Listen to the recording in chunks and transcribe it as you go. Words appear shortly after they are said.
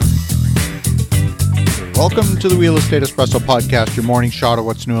Welcome to the Real Estate Espresso Podcast, your morning shot of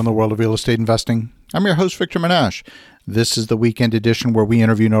what's new in the world of real estate investing. I'm your host, Victor Menashe. This is the weekend edition where we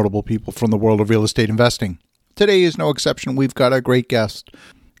interview notable people from the world of real estate investing. Today is no exception. We've got a great guest.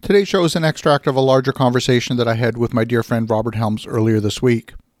 Today's show is an extract of a larger conversation that I had with my dear friend Robert Helms earlier this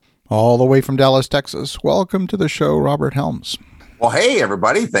week. All the way from Dallas, Texas. Welcome to the show, Robert Helms. Well, hey,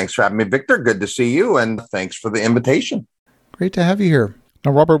 everybody. Thanks for having me, Victor. Good to see you, and thanks for the invitation. Great to have you here. Now,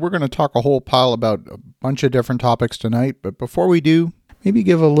 Robert, we're going to talk a whole pile about a bunch of different topics tonight, but before we do, maybe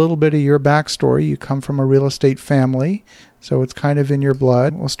give a little bit of your backstory. You come from a real estate family, so it's kind of in your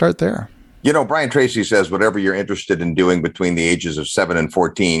blood. We'll start there. You know, Brian Tracy says whatever you're interested in doing between the ages of 7 and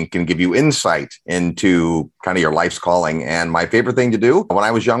 14 can give you insight into kind of your life's calling. And my favorite thing to do when I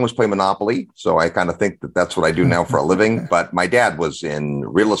was young was play Monopoly. So I kind of think that that's what I do now for a living. But my dad was in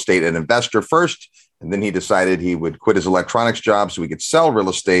real estate, an investor first. And then he decided he would quit his electronics job so he could sell real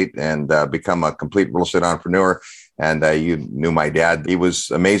estate and become a complete real estate entrepreneur. And you knew my dad. He was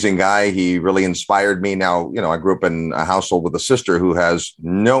an amazing guy. He really inspired me. Now, you know, I grew up in a household with a sister who has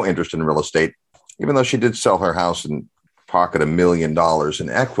no interest in real estate, even though she did sell her house and pocket $1 million in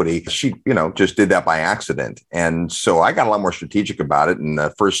equity. She, you know, just did that by accident. And so I got a lot more strategic about it. And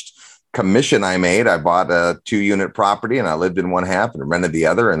the first commission I made, I bought a 2-unit property and I lived in one half and rented the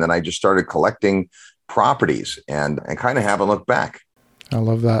other. And then I just started collecting properties and kind of haven't looked back. I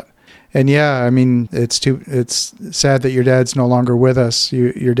love that. And yeah, I mean, it's sad that your dad's no longer with us.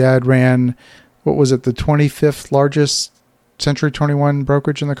 Your dad ran, what was it, the 25th largest Century 21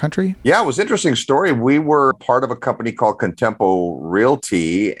 brokerage in the country? Yeah, it was an interesting story. We were part of a company called Contempo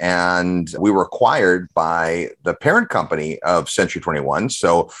Realty, and we were acquired by the parent company of Century 21.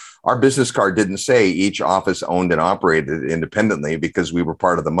 So our business card didn't say each office owned and operated independently because we were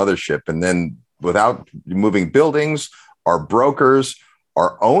part of the mothership. And then without moving buildings, our brokers,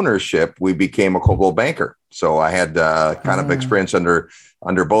 our ownership, we became a Coldwell Banker. So I had kind of experience under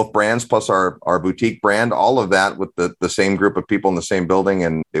both brands, plus our boutique brand, all of that with the same group of people in the same building.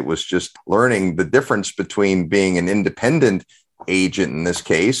 And it was just learning the difference between being an independent agent in this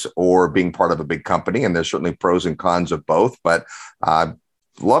case or being part of a big company. And there's certainly pros and cons of both. But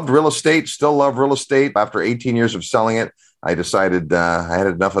loved real estate, still love real estate. After 18 years of selling it, I decided I had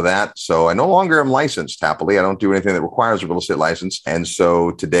enough of that. So I no longer am licensed, happily. I don't do anything that requires a real estate license. And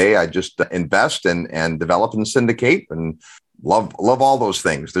so today I just invest and develop and syndicate and love all those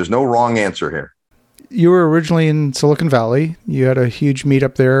things. There's no wrong answer here. You were originally in Silicon Valley. You had a huge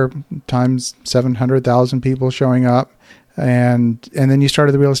meetup there, times 700,000 people showing up. And then you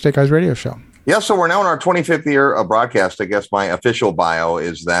started the Real Estate Guys radio show. Yeah, so we're now in our 25th year of broadcast. I guess my official bio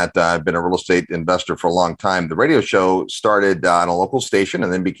is that I've been a real estate investor for a long time. The radio show started on a local station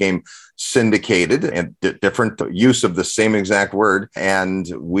and then became syndicated, and different use of the same exact word.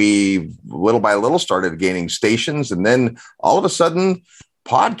 And we, little by little, started gaining stations. And then all of a sudden,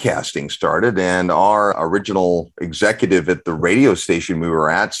 podcasting started. And our original executive at the radio station we were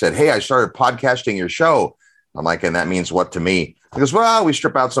at said, "Hey, I started podcasting your show." I'm like, "And that means what to me?" Because, well, we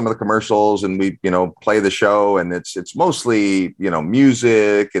strip out some of the commercials and we, play the show, and it's mostly,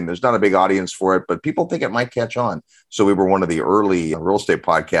 music, and there's not a big audience for it, but people think it might catch on. So we were one of the early real estate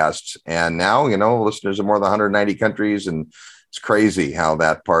podcasts. And now, listeners in more than 190 countries. And it's crazy how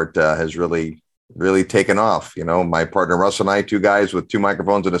that part has really, really taken off. My partner, Russ, and I, 2 guys with 2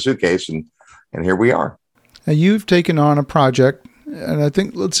 microphones and a suitcase. And here we are. Now, you've taken on a project. And I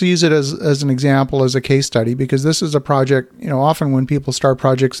think let's use it as an example, as a case study, because this is a project, often when people start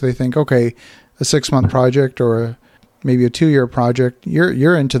projects, they think, okay, a 6-month project or maybe a 2-year project.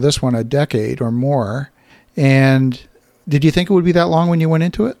 You're into this one a decade or more. And did you think it would be that long when you went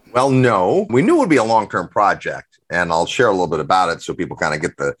into it? Well, no. We knew it would be a long-term project, and I'll share a little bit about it so people kind of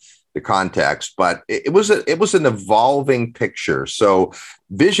get the context, but it was an evolving picture. So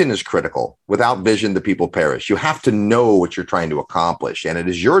vision is critical. Without vision, the people perish. You have to know what you're trying to accomplish. And it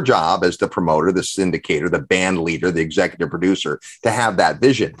is your job as the promoter, the syndicator, the band leader, the executive producer to have that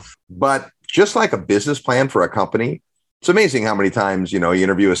vision. But just like a business plan for a company, it's amazing how many times, you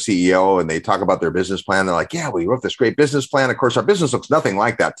interview a CEO and they talk about their business plan. They're like, "Yeah, we wrote this great business plan. Of course, our business looks nothing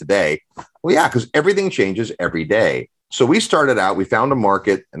like that today." Well, yeah, because everything changes every day. So we started out, we found a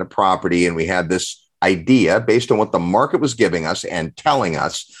market and a property, and we had this idea based on what the market was giving us and telling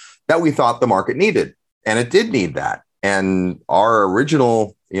us that we thought the market needed. And it did need that. And our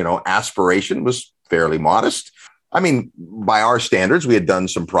original, aspiration was fairly modest. I mean, by our standards, we had done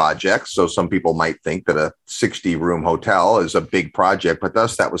some projects. So some people might think that a 60-room hotel is a big project, but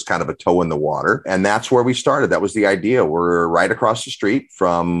thus that was kind of a toe in the water. And that's where we started. That was the idea. We're right across the street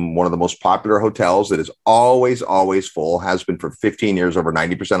from one of the most popular hotels that is always, always full, has been for 15 years, over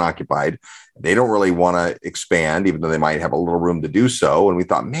 90% occupied. They don't really want to expand, even though they might have a little room to do so. And we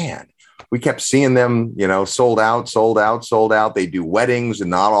thought, man, we kept seeing them, sold out, sold out, sold out. They do weddings and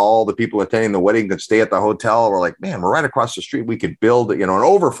not all the people attending the wedding could stay at the hotel. We're like, man, we're right across the street. We could build, an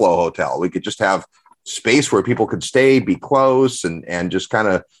overflow hotel. We could just have space where people could stay, be close and just kind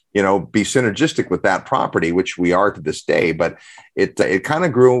of, be synergistic with that property, which we are to this day. But it kind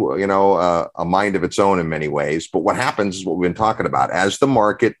of grew, a mind of its own in many ways. But what happens is what we've been talking about. As the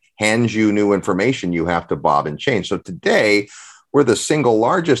market hands you new information, you have to bob and change. So today, we're the single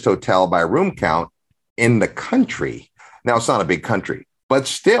largest hotel by room count in the country. Now, it's not a big country, but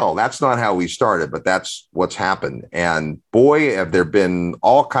still, that's not how we started, but that's what's happened. And boy, have there been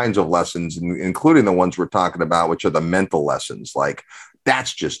all kinds of lessons, including the ones we're talking about, which are the mental lessons. Like,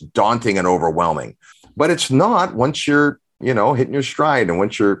 that's just daunting and overwhelming. But it's not once you're, hitting your stride and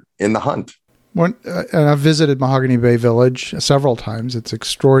once you're in the hunt. And I've visited Mahogany Bay Village several times. It's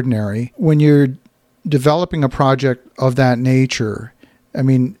extraordinary. When you're developing a project of that nature, I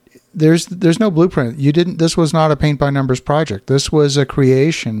mean, there's no blueprint. This was not a paint by numbers project. This was a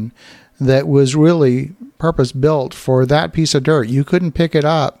creation that was really purpose built for that piece of dirt. You couldn't pick it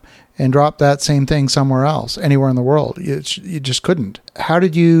up and drop that same thing somewhere else, anywhere in the world. You just couldn't.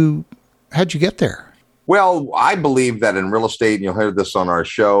 How'd you get there? Well, I believe that in real estate, and you'll hear this on our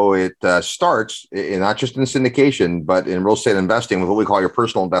show, it starts not just in syndication, but in real estate investing with what we call your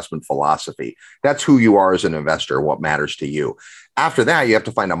personal investment philosophy. That's who you are as an investor, what matters to you. After that, you have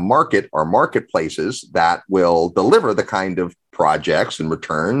to find a market or marketplaces that will deliver the kind of projects and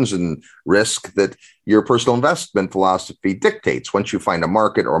returns and risk that your personal investment philosophy dictates. Once you find a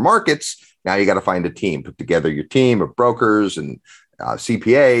market or markets, now you got to find a team, put together your team of brokers and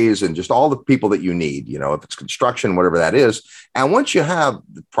CPAs and just all the people that you need, if it's construction, whatever that is. And once you have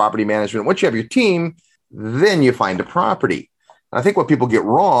the property management, once you have your team, then you find a property. And I think what people get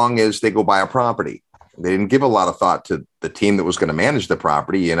wrong is they go buy a property. They didn't give a lot of thought to the team that was going to manage the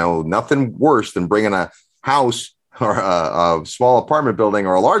property. Nothing worse than bringing a house or a small apartment building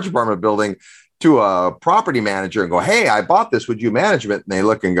or a large apartment building to a property manager and go, hey, I bought this. Would you manage it? And they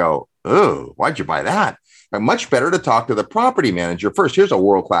look and go, oh, why'd you buy that? Much better to talk to the property manager first. Here's a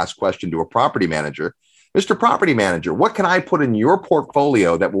world-class question to a property manager. Mr. Property Manager, what can I put in your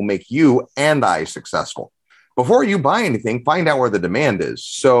portfolio that will make you and I successful? Before you buy anything, find out where the demand is.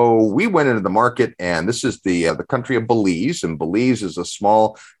 So we went into the market, and this is the country of Belize. And Belize is a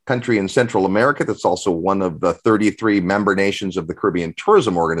small country in Central America that's also one of the 33 member nations of the Caribbean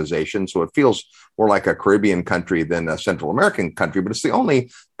Tourism Organization. So it feels more like a Caribbean country than a Central American country, but it's the only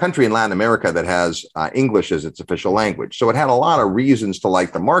country in Latin America that has English as its official language. So it had a lot of reasons to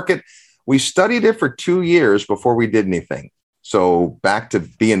like the market. We studied it for 2 years before we did anything. So back to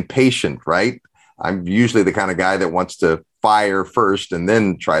being patient, right? I'm usually the kind of guy that wants to fire first and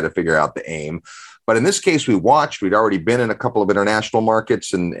then try to figure out the aim. But in this case, we watched. We'd already been in a couple of international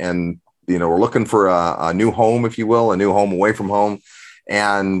markets and we're looking for a new home, if you will, a new home away from home.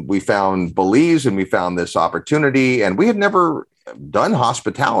 And we found Belize and we found this opportunity. And we had never done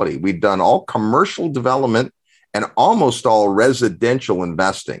hospitality. We'd done all commercial development and almost all residential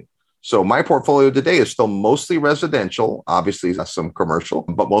investing. So my portfolio today is still mostly residential, obviously some commercial,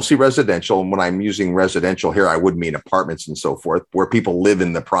 but mostly residential. And when I'm using residential here, I would mean apartments and so forth, where people live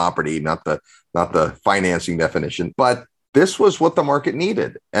in the property, not the financing definition. But this was what the market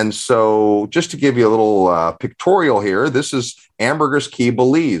needed. And so just to give you a little pictorial here, this is Ambergris Caye,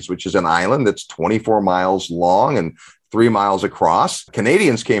 Belize, which is an island that's 24 miles long and 3 miles across.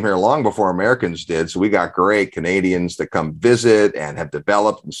 Canadians came here long before Americans did. So we got great Canadians that come visit and have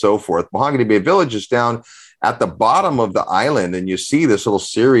developed and so forth. Mahogany Bay Village is down at the bottom of the island, and you see this little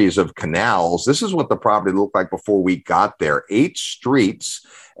series of canals. This is what the property looked like before we got there. 8 streets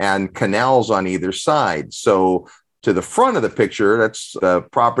and canals on either side. So to the front of the picture, that's the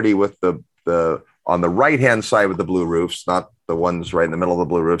property with the on the right-hand side with the blue roofs, not the ones right in the middle of the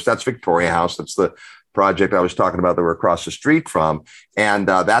blue roofs. That's Victoria House. That's the project I was talking about that we're across the street from. And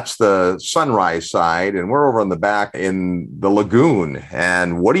that's the Sunrise side. And we're over on the back in the lagoon.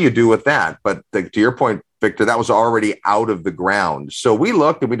 And what do you do with that? But to your point, Victor, that was already out of the ground. So we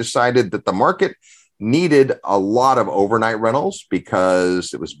looked and we decided that the market needed a lot of overnight rentals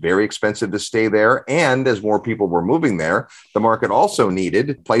because it was very expensive to stay there. And as more people were moving there, the market also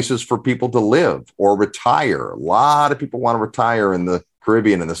needed places for people to live or retire. A lot of people want to retire in the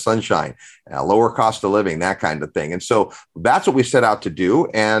Caribbean and the sunshine, lower cost of living, that kind of thing. And so that's what we set out to do.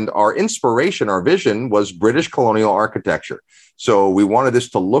 And our inspiration, our vision was British colonial architecture. So we wanted this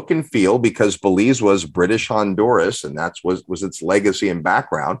to look and feel, because Belize was British Honduras, and that was its legacy and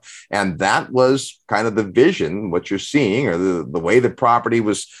background. And that was kind of the vision, what you're seeing, or the way the property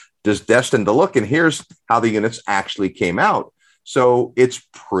was just destined to look. And here's how the units actually came out. So it's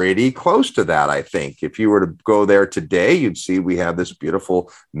pretty close to that, I think. If you were to go there today, you'd see we have this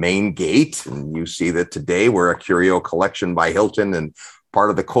beautiful main gate, and you see that today we're a Curio Collection by Hilton and part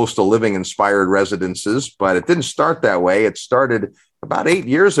of the coastal living inspired residences. But it didn't start that way. It started about 8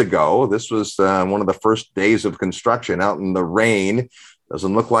 years ago. This was one of the first days of construction out in the rain.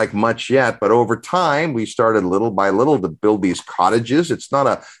 Doesn't look like much yet, but over time, we started little by little to build these cottages. It's not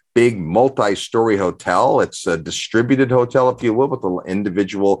a big multi-story hotel. It's a distributed hotel, if you will, with the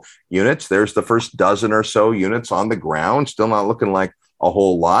individual units. There's the first dozen or so units on the ground, still not looking like a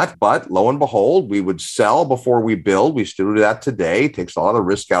whole lot, but lo and behold, we would sell before we build. We still do that today. It takes a lot of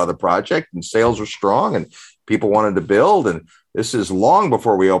risk out of the project, and sales are strong, and people wanted to build. And this is long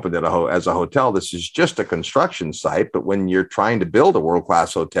before we opened it as a hotel. This is just a construction site. But when you're trying to build a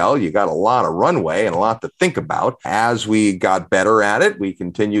world-class hotel, you got a lot of runway and a lot to think about. As we got better at it, we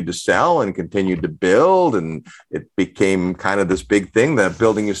continued to sell and continued to build. And it became kind of this big thing. The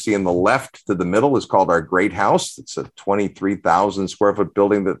building you see in the left to the middle is called our Great House. It's a 23,000 square foot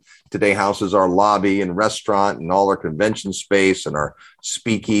building that today houses our lobby and restaurant and all our convention space and our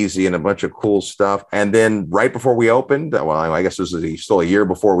speakeasy and a bunch of cool stuff. And then right before we opened, well, I guess this is still a year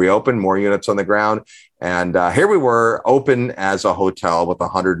before we opened, more units on the ground. And here we were, open as a hotel with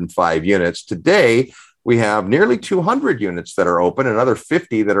 105 units. Today, we have nearly 200 units that are open, another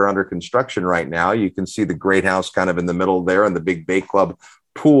 50 that are under construction right now. You can see the Great House kind of in the middle there and the big Bay Club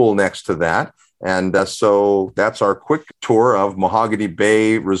pool next to that. And so that's our quick tour of Mahogany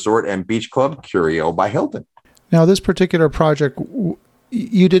Bay Resort and Beach Club, Curio by Hilton. Now, this particular project,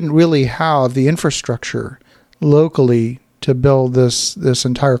 you didn't really have the infrastructure locally to build this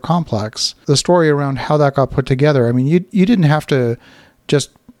entire complex. The story around how that got put together, I mean, you didn't have to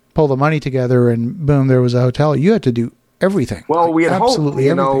just pull the money together and boom, there was a hotel. You had to do everything. Well, we had absolutely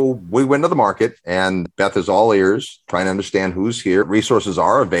hoped, we went to the market, and Beth is all ears, trying to understand who's here. Resources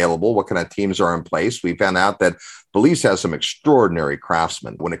are available. What kind of teams are in place? We found out that Belize has some extraordinary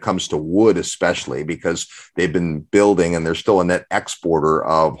craftsmen when it comes to wood, especially because they've been building, and they're still a net exporter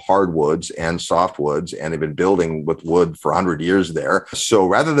of hardwoods and softwoods, and they've been building with wood for 100 years there. So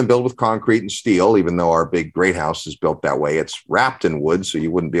rather than build with concrete and steel, even though our big Great House is built that way, it's wrapped in wood, so you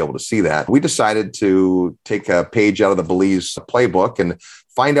wouldn't be able to see that. We decided to take a page out of the Belize playbook and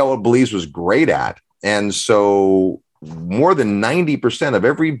find out what Belize was great at. And so more than 90% of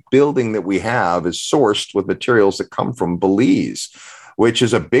every building that we have is sourced with materials that come from Belize, which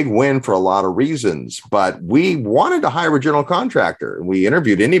is a big win for a lot of reasons. But we wanted to hire a general contractor. We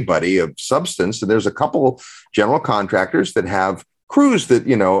interviewed anybody of substance, and there's a couple general contractors that have crews that,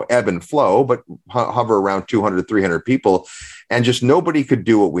 ebb and flow, but hover around 200, 300 people, and just nobody could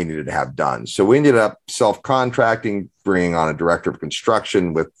do what we needed to have done. So we ended up self-contracting, bringing on a director of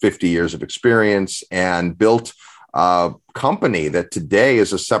construction with 50 years of experience, and built a company that today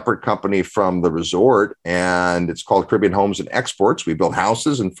is a separate company from the resort, and it's called Caribbean Homes and Exports. We build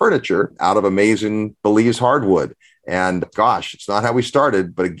houses and furniture out of amazing Belize hardwood. And gosh, it's not how we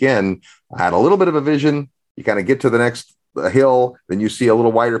started, but again, I had a little bit of a vision. You kind of get to the next hill, then you see a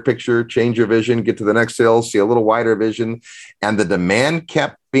little wider picture, change your vision, get to the next hill, see a little wider vision, and the demand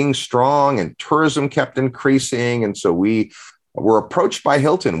kept being strong and tourism kept increasing. And so we were approached by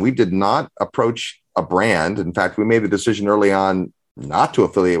Hilton. We did not approach a brand. In fact, we made the decision early on not to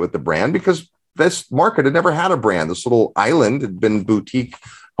affiliate with the brand because this market had never had a brand. This little island had been boutique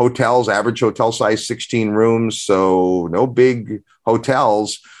hotels, average hotel size, 16 rooms. So no big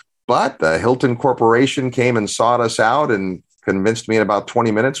hotels, but the Hilton Corporation came and sought us out and convinced me in about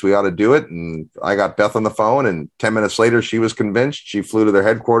 20 minutes we ought to do it. And I got Beth on the phone, and 10 minutes later, she was convinced. She flew to their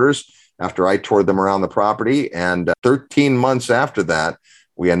headquarters after I toured them around the property. And 13 months after that,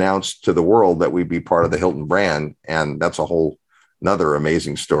 we announced to the world that we'd be part of the Hilton brand. And that's a whole another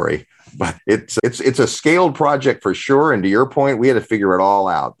amazing story. But it's a scaled project for sure. And to your point, we had to figure it all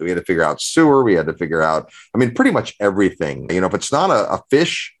out. We had to figure out sewer. We had to figure out, pretty much everything. If it's not a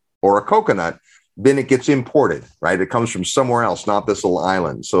fish or a coconut, then it gets imported, right? It comes from somewhere else, not this little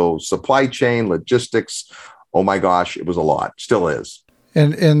island. So supply chain, logistics, oh my gosh, it was a lot. Still is.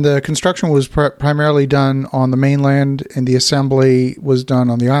 And the construction was primarily done on the mainland, and the assembly was done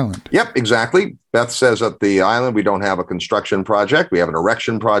on the island. Yep, exactly. Beth says at the island, we don't have a construction project. We have an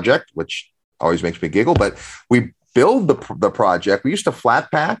erection project, which always makes me giggle. But we build the project. We used to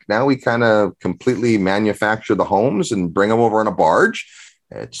flat pack. Now we kind of completely manufacture the homes and bring them over on a barge.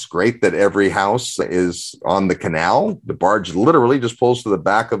 It's great that every house is on the canal. The barge literally just pulls to the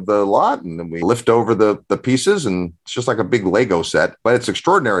back of the lot, and then we lift over the pieces, and it's just like a big Lego set. But it's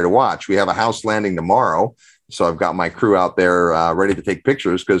extraordinary to watch. We have a house landing tomorrow, so I've got my crew out there ready to take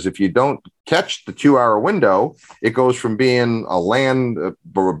pictures, because if you don't catch the 2-hour window, it goes from being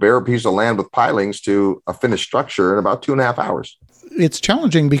a bare piece of land with pilings to a finished structure in about 2.5 hours. It's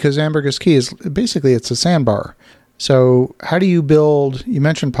challenging because Ambergris Caye is basically it's a sandbar. So how do you build, you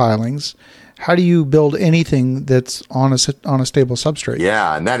mentioned pilings, how do you build anything that's on a stable substrate?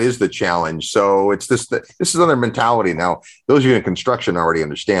 Yeah, and that is the challenge. So it's this is another mentality. Now, those of you in construction already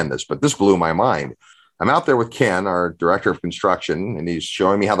understand this, but this blew my mind. I'm out there with Ken, our director of construction, and he's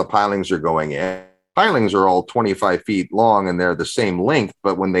showing me how the pilings are going in. Pilings are all 25 feet long and they're the same length,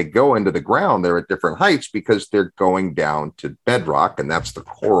 but when they go into the ground, they're at different heights because they're going down to bedrock, and that's the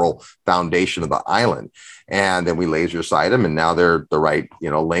coral foundation of the island. And then we laser sight them, and now they're the right,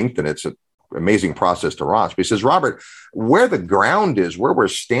 length, and it's an amazing process to watch. But he says, Robert, where the ground is, where we're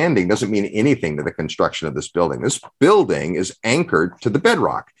standing, doesn't mean anything to the construction of this building. This building is anchored to the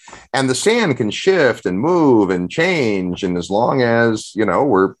bedrock, and the sand can shift and move and change. And as long as,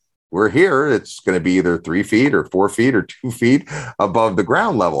 we're here, it's going to be either 3 feet or 4 feet or 2 feet above the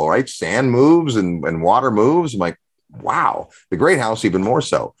ground level, right? Sand moves and water moves. I'm like, wow. The Great House, even more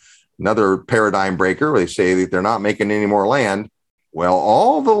so. Another paradigm breaker where they say that they're not making any more land. Well,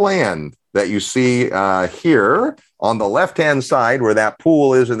 all the land that you see here on the left-hand side where that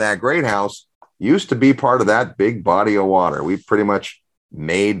pool is in that Great House used to be part of that big body of water. We pretty much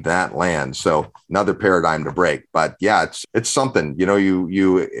made that land. So another paradigm to break. But yeah, it's something,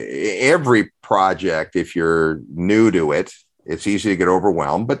 every project, if you're new to it, it's easy to get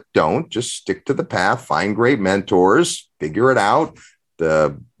overwhelmed, but don't. Just stick to the path, find great mentors, figure it out.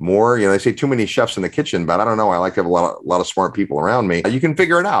 The more, they say too many chefs in the kitchen, but I don't know. I like to have a lot of smart people around me. You can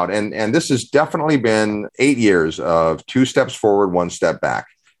figure it out. And this has definitely been 8 years of 2 steps forward, 1 step back.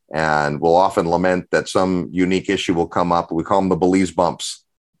 And we'll often lament that some unique issue will come up. We call them the Belize bumps.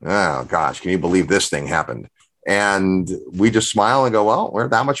 Oh, gosh, can you believe this thing happened? And we just smile and go, well, we're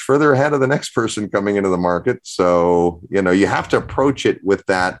that much further ahead of the next person coming into the market. So, you have to approach it with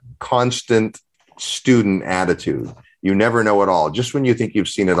that constant student attitude. You never know it all. Just when you think you've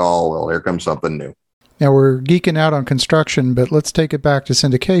seen it all, well, here comes something new. Now, we're geeking out on construction, but let's take it back to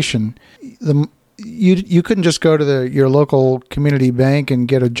syndication. You couldn't just go to your local community bank and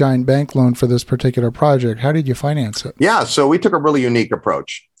get a giant bank loan for this particular project. How did you finance it? Yeah, so we took a really unique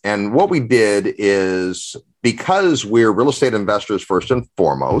approach. And what we did is, because we're real estate investors first and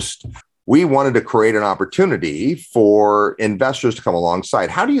foremost, we wanted to create an opportunity for investors to come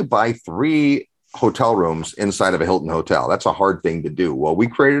alongside. How do you buy 3 hotel rooms inside of a Hilton hotel? That's a hard thing to do. Well, we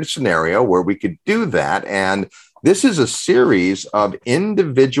created a scenario where we could do that. And this is a series of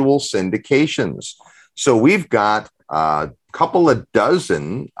individual syndications. So we've got a couple of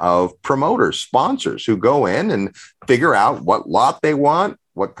dozen of promoters, sponsors who go in and figure out what lot they want,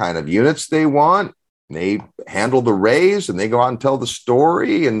 what kind of units they want. They handle the raise and they go out and tell the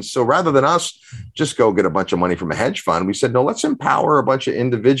story. And so rather than us just go get a bunch of money from a hedge fund, we said, no, let's empower a bunch of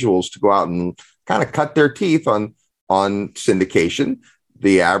individuals to go out and kind of cut their teeth on syndication.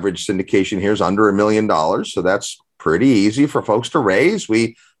 The average syndication here is under $1 million. So that's pretty easy for folks to raise.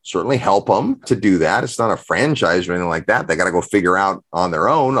 We certainly help them to do that. It's not a franchise or anything like that. They got to go figure out on their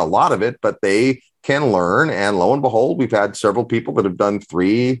own a lot of it, but they can learn. And lo and behold, we've had several people that have done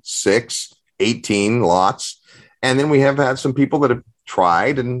 3, 6, 18 lots. And then we have had some people that have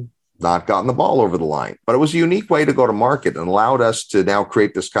tried and not gotten the ball over the line. But it was a unique way to go to market and allowed us to now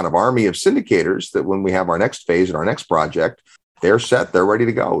create this kind of army of syndicators that when we have our next phase and our next project, they're set, they're ready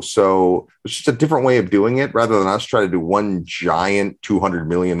to go. So it's just a different way of doing it. Rather than us try to do one giant $200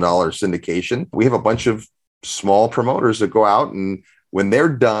 million syndication, we have a bunch of small promoters that go out, and when they're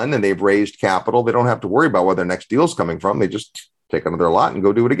done and they've raised capital, they don't have to worry about where their next deal is coming from. They just take another lot and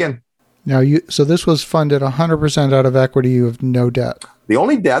go do it again. Now, so this was funded 100% out of equity. You have no debt. The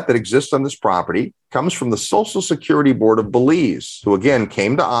only debt that exists on this property comes from the Social Security Board of Belize, who again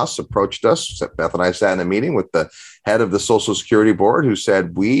came to us, approached us. Beth and I sat in a meeting with the head of the Social Security Board, who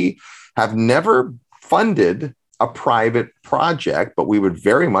said, we have never funded a private project, but we would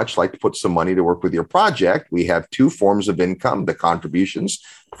very much like to put some money to work with your project. We have 2 forms of income, the contributions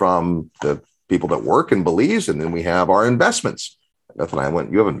from the people that work in Belize, and then we have our investments. Beth and I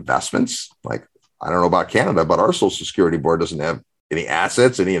went, you have investments? Like, I don't know about Canada, but our Social Security Board doesn't have any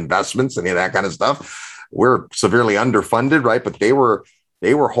assets, any investments, any of that kind of stuff. We're severely underfunded, right? But they were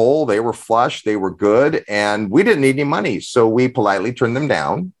They were whole, they were flush, they were good, and we didn't need any money. So we politely turned them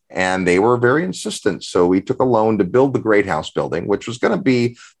down, and they were very insistent. So we took a loan to build the Great House building, which was going to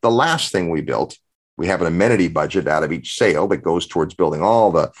be the last thing we built. We have an amenity budget out of each sale that goes towards building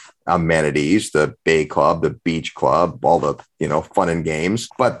all the amenities, the Bay Club, the Beach Club, all the, fun and games.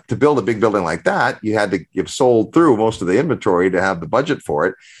 But to build a big building like that, you had to have sold through most of the inventory to have the budget for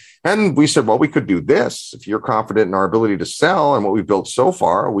it. And we said, well, we could do this. If you're confident in our ability to sell and what we've built so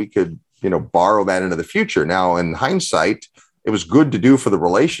far, we could, borrow that into the future. Now, in hindsight, it was good to do for the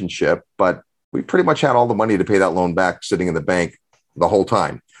relationship, but we pretty much had all the money to pay that loan back sitting in the bank the whole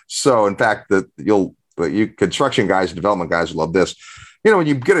time. So, in fact, you construction guys and development guys love this. When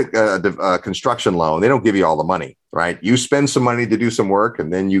you get a construction loan, they don't give you all the money, right? You spend some money to do some work,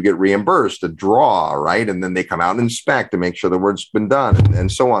 and then you get reimbursed, a draw, right? And then they come out and inspect to make sure the work's been done,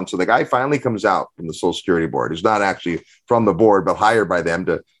 and so on. So the guy finally comes out from the Social Security Board, who's not actually from the board, but hired by them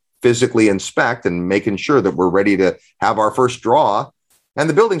to physically inspect and making sure that we're ready to have our first draw. And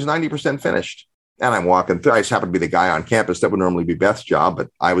the building's 90% finished. And I'm walking through. I just happened to be the guy on campus. That would normally be Beth's job, but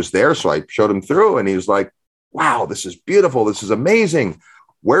I was there. So I showed him through, and he was like, wow, this is beautiful. This is amazing.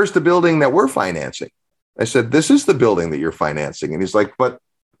 Where's the building that we're financing? I said, this is the building that you're financing. And he's like, but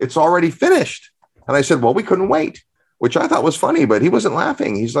it's already finished. And I said, well, we couldn't wait, which I thought was funny, but he wasn't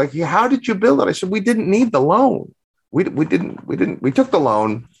laughing. He's like, yeah, how did you build it? I said, we didn't need the loan. We took the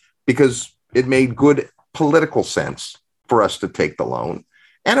loan because it made good political sense for us to take the loan.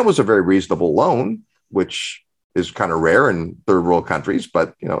 And it was a very reasonable loan, which is kind of rare in third world countries,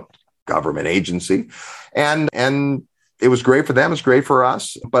 but, government agency. And it was great for them. It's great for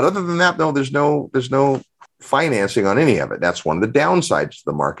us. But other than that, no, there's no financing on any of it. That's one of the downsides to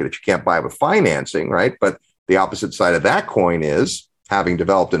the market. If you can't buy with financing, right? But the opposite side of that coin is, having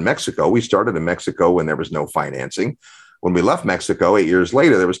developed in Mexico, we started in Mexico when there was no financing. When we left Mexico 8 years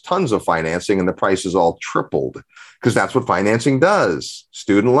later, there was tons of financing, and the prices all tripled, because that's what financing does.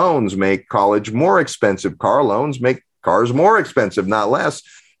 Student loans make college more expensive. Car loans make cars more expensive, not less.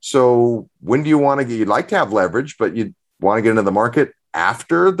 So when do you want to get, you'd like to have leverage, but you want to get into the market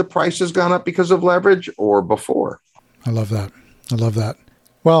after the price has gone up because of leverage or before? I love that.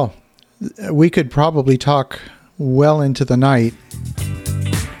 Well, we could probably talk well into the night.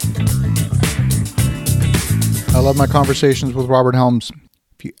 I love my conversations with Robert Helms.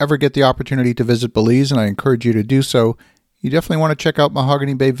 If you ever get the opportunity to visit Belize, and I encourage you to do so, you definitely want to check out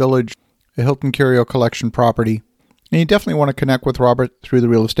Mahogany Bay Village, a Hilton Curio Collection property. And you definitely want to connect with Robert through the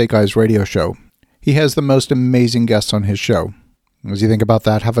Real Estate Guys radio show. He has the most amazing guests on his show. As you think about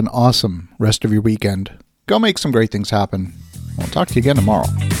that, have an awesome rest of your weekend. Go make some great things happen. I'll talk to you again tomorrow.